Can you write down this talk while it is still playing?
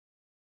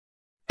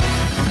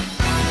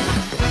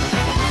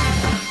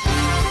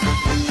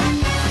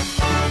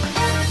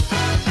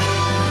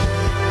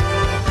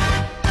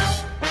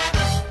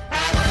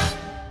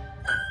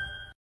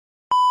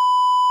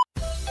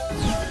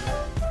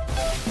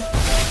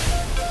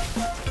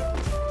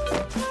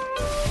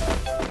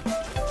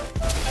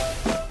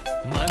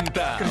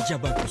Kerja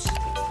bagus.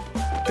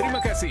 Terima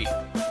kasih.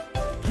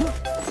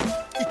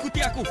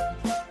 Ikuti aku.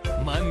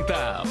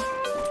 Mantap.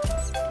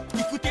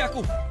 Ikuti aku.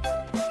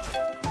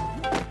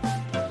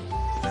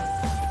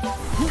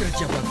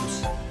 Kerja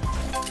bagus.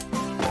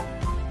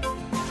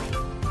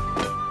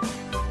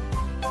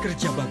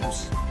 Kerja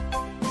bagus.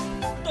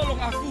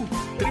 Tolong aku.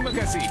 Terima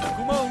kasih.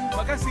 Aku mau.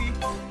 Makasih.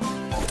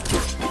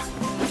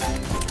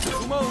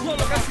 Aku mau.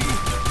 Makasih.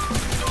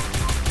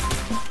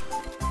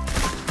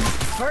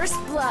 First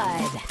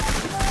blood.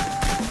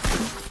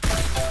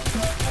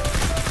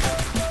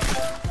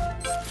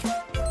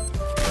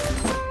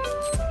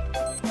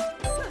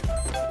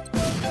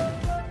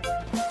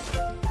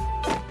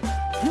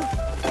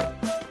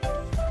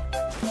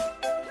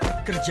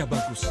 Kerja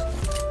bagus.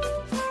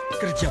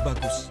 Kerja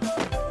bagus.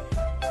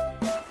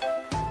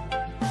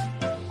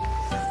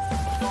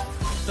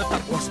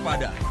 Tetap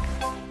waspada.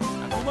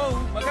 Aku mau.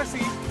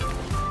 Makasih.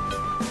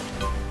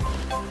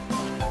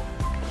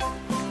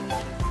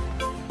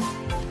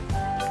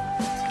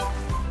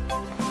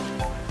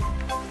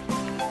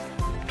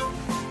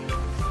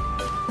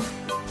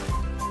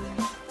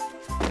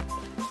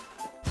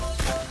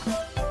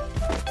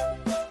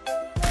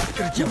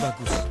 Kerja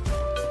bagus.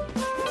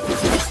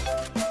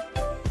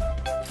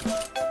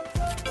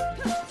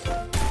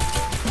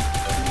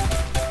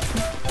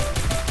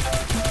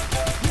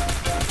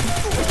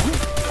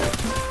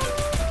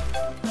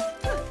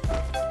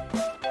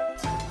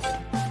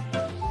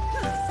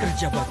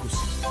 Kerja bagus.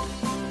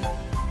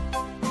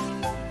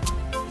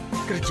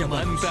 Kerja bagus.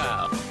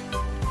 Mantap.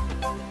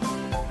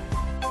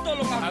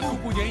 Tolong aku. Aku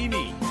punya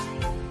ini.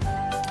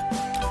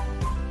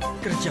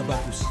 Kerja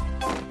bagus.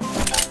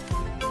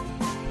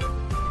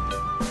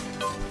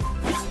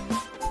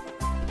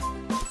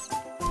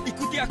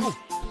 Ikuti aku.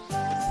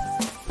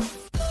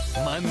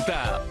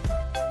 Mantap.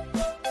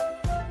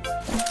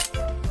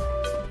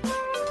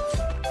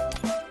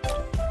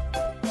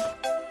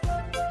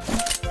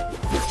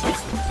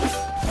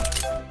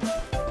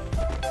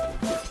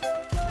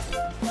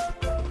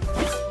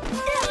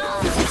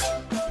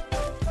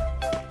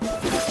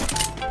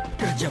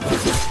 Kerja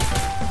bagus.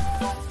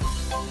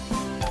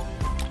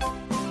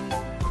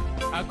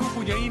 Aku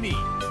punya ini.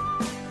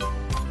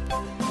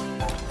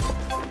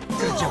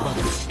 Kerja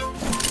bagus.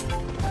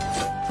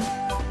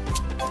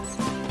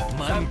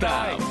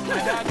 Mantap.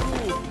 Ada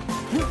aku.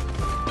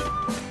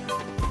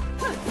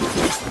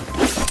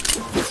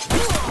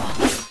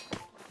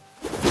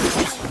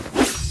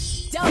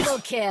 Double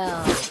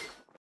kill.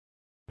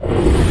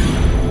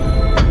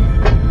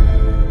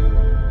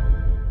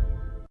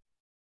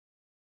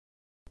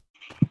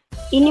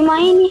 Ini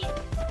main nih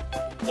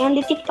yang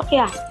di TikTok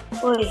ya.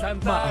 Woi,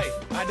 Santai.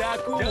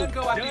 Ada aku. Jangan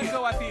khawatir. Jangan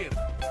khawatir.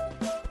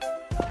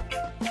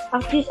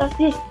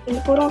 Asdis, ini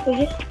kurang tuh,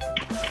 Jis.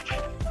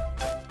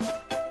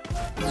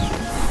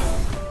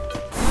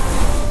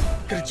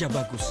 Kerja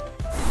bagus.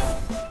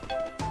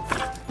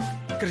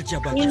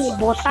 Kerja bagus. Ini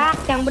botak,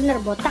 yang bener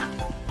botak.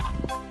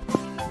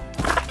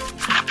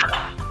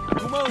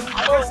 Aku mau.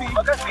 Makasih.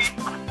 Makasih.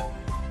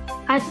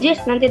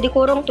 Jis, nanti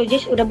dikurung tuh,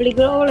 Jis. Udah beli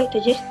glowol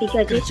itu, Jis.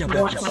 3 Jis. Kerja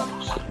Buat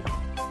bagus.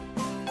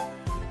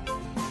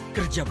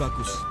 Kerja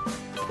bagus.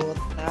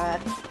 Botak.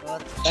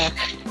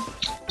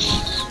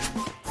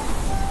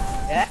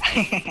 Ya.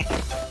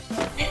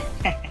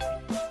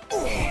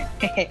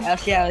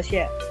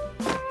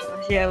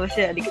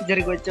 Ausia dikejar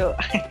gocok.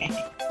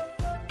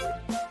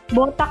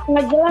 Botak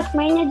nggak jelas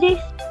mainnya, Jis.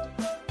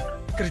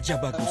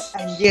 Kerja bagus.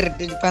 Anjir,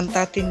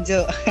 dipantatin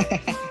Jo.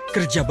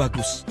 Kerja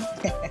bagus.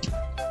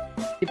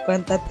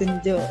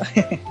 Dipantatin Jo.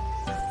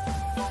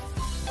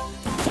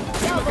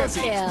 Double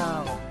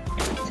kill.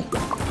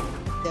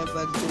 Ya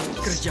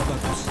bagus. Kerja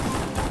bagus.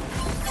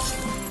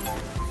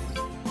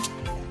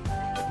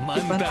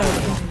 Mantap.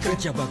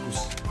 Kerja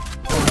bagus.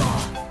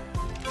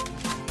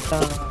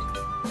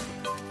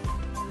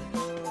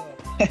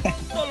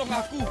 Tolong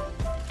aku.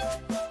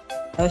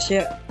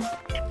 Ausia.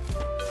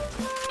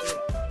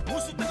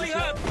 Musuh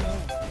terlihat.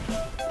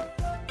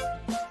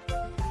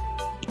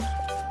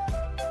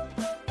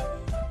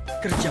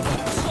 Kerja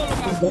bagus. Tolong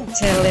aku. Kebut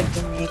seleb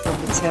ini,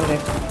 kebut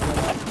seleb.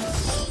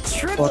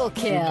 Triple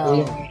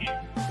kill.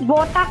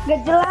 Botak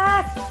gak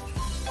jelas.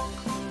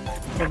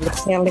 Kebut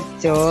seleb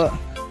Jo.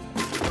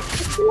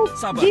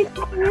 Sabar. Jis,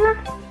 mana?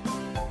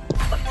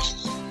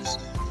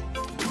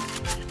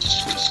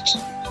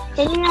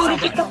 Kayaknya yang di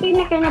TikTok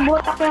ini kayaknya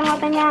botak yang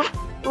katanya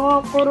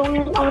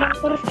kurungin orang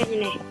terus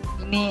kayaknya nih.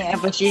 Ini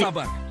apa sih?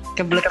 Sabar.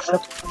 Kebelet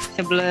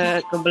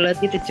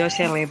itu Jo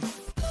seleb.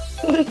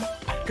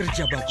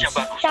 Kerja bagus.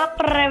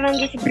 Caper emang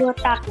Jis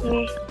botak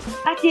nih.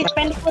 Jis,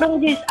 pengen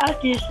kurung Jis,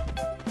 Jis.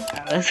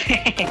 Males.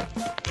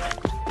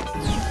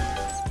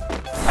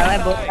 Salah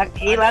botak.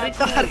 Lari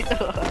tuh. Lari.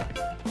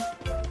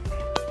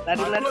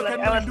 Aku akan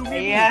Awas.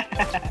 melindungimu. Iya.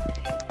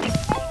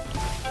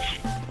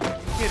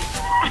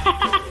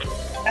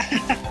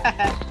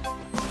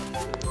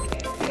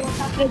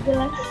 Botak gak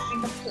jelas.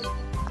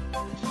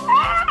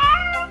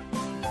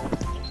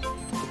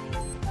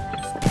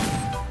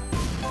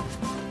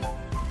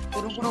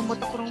 Kurung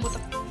botak.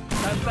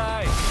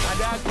 Santai.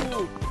 Ada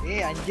aku.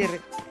 Anjir.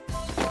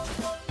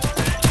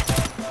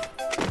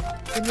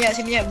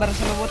 Sini ya bareng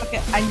sama botak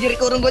ya. Anjir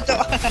kurung bocok.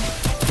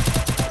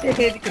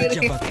 Kerja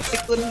bagus.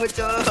 Kurung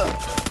bocok.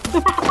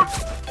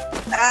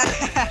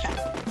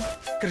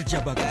 Kerja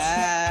bagus.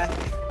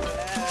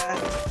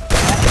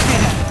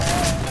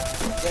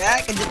 Ya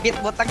kejepit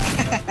botak.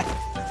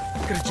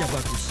 Kerja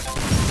bagus.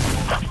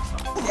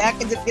 Ya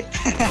kejepit.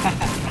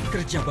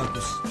 Kerja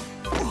bagus.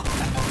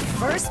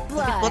 First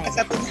Botak blood.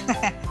 satunya.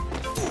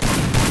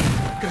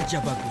 Kerja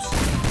bagus.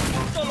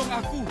 Tolong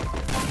aku.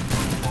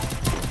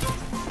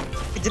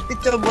 Kejepit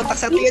cowok botak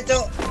satu ya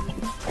cowok.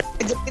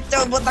 Kejepit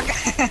cowok botak.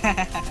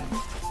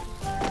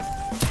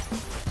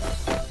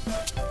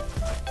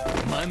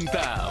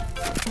 Mantap.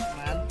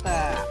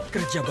 Mantap.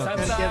 Kerja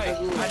bagus. Santai,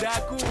 ada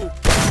aku.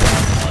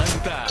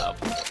 Mantap.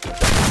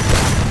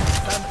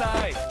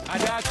 Santai,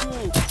 ada aku.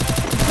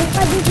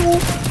 Lupa dulu.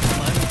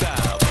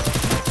 Mantap.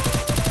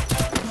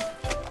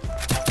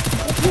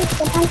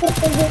 Teman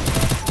tertuju.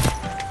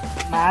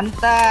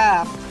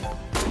 Mantap.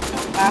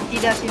 Mati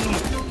dah sini.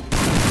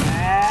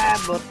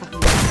 Botak.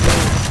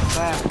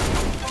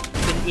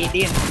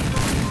 Idin.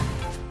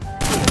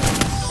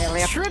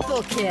 Seleb.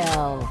 Triple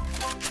kill.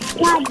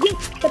 Lagi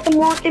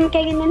ketemu tim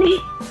kayak gini nih.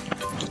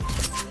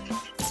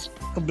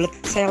 Kebelet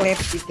seleb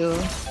gitu.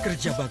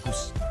 Kerja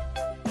bagus.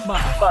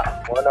 Maaf.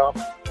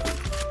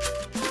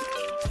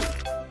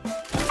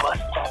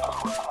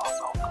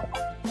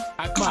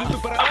 Aku butuh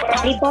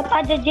perawatan. Report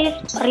aja Jis,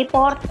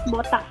 report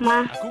botak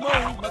mah. Aku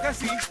mau,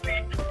 makasih.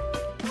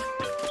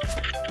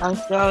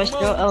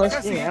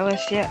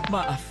 Awas ya.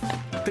 Maaf.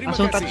 Terima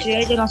Langsung touch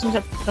kasih. aja, langsung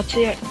touch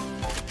ya.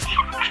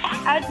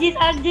 Ajis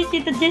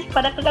itu Jis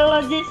pada kenal lo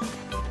Jis.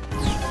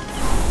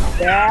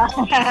 Ya.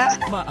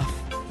 Maaf.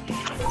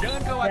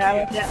 Jangan Ya,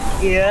 khawatir. ya.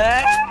 Iya.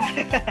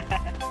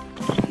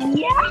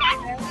 Iya.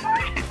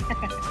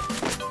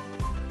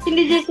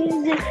 Sini Jis.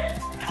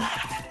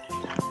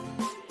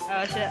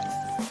 Awas ya.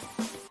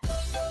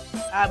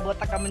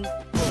 Botak kamen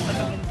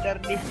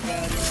cerdik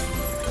kan.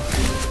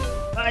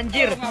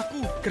 Anjir. Tolong aku.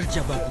 Kerja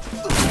bagus.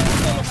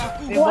 Tolong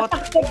aku.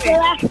 Botak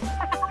sebelah.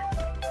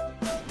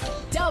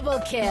 Double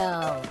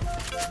kill.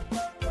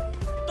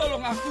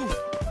 Tolong aku.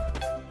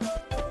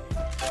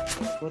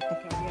 Botak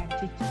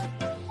aliansi.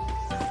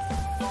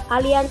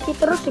 Aliansi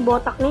terus si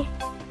botak nih.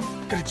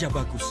 Kerja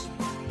bagus.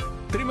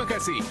 Terima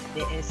kasih.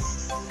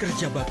 DS.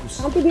 Kerja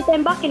bagus. Nanti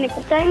ditembakin nih,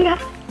 percaya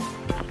nggak?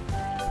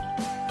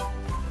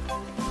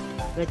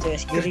 Udah cewek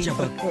segini Kerja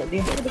kok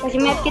dia. Dikasih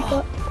medkit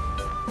tuh.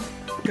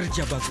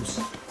 Kerja bagus.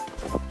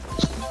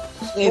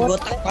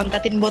 Botak,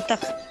 pantatin botak.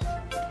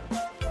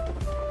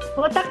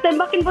 Botak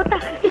tembakin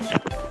botak.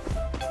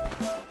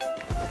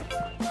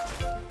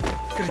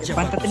 Kerja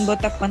Pantatin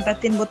bagus.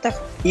 pantatin botak.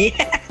 Iya.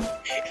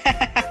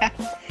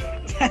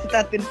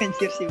 Pantatin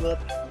anjir si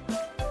botak.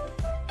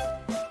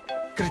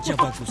 Kerja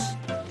bagus.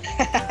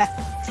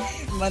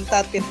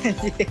 Mantatin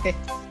anjir.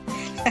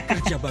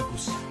 Kerja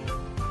bagus.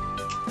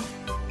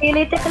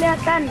 Ilitnya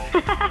kelihatan.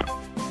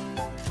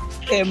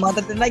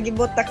 Mantatin lagi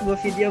botak, gua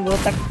video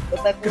botak.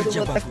 Botak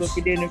Kerja botak, gua bagus.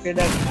 video ini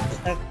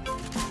botak.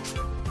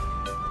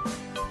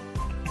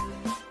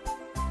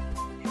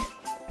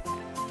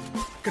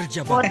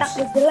 Kerja Botak bagus.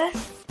 udah jelas.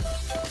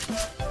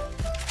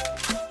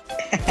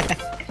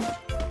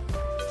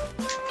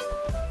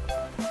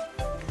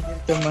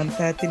 Tuh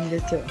mantatin dia,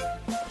 Cok.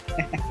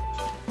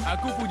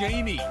 Aku punya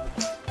ini.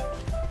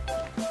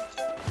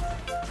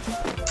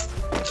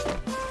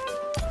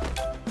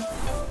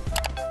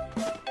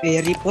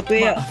 Report tuh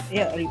ya.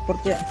 Ya, report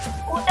ya.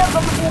 Udah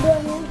bagus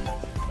dua-duanya.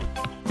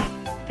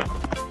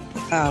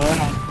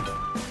 Kalah.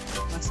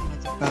 Masih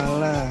aja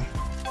kalah.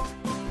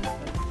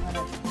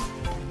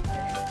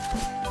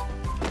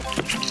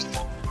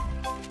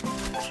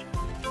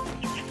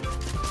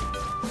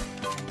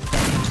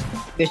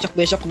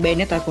 Besok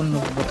Bennett akun lu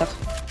botak.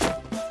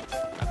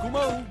 Aku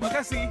mau,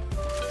 makasih.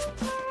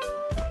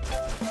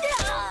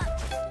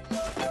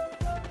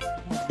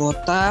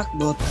 Botak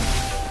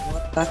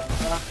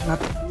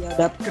laknat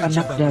biadab Kerja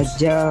anak bagus.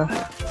 dajjal.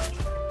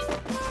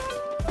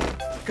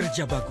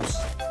 Kerja bagus.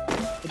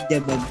 Kerja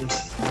bagus.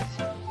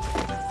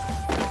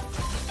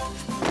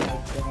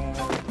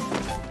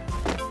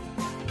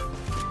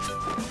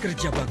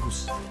 Kerja bagus.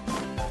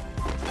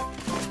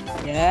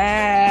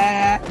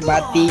 Ya,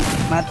 mati,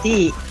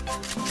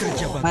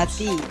 Kerja bagus.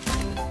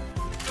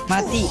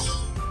 mati.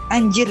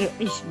 Anjir,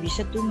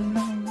 bisa tuh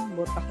menang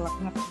botak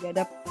laknat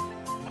biadab.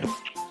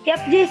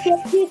 Siap Jis.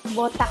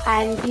 Botak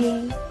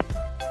anjing.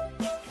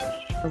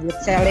 Kebut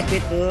selek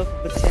itu,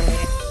 kebut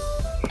selek.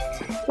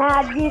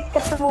 Nah Jis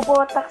ketemu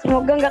botak.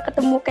 Semoga nggak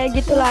ketemu kayak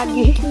gitu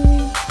lagi.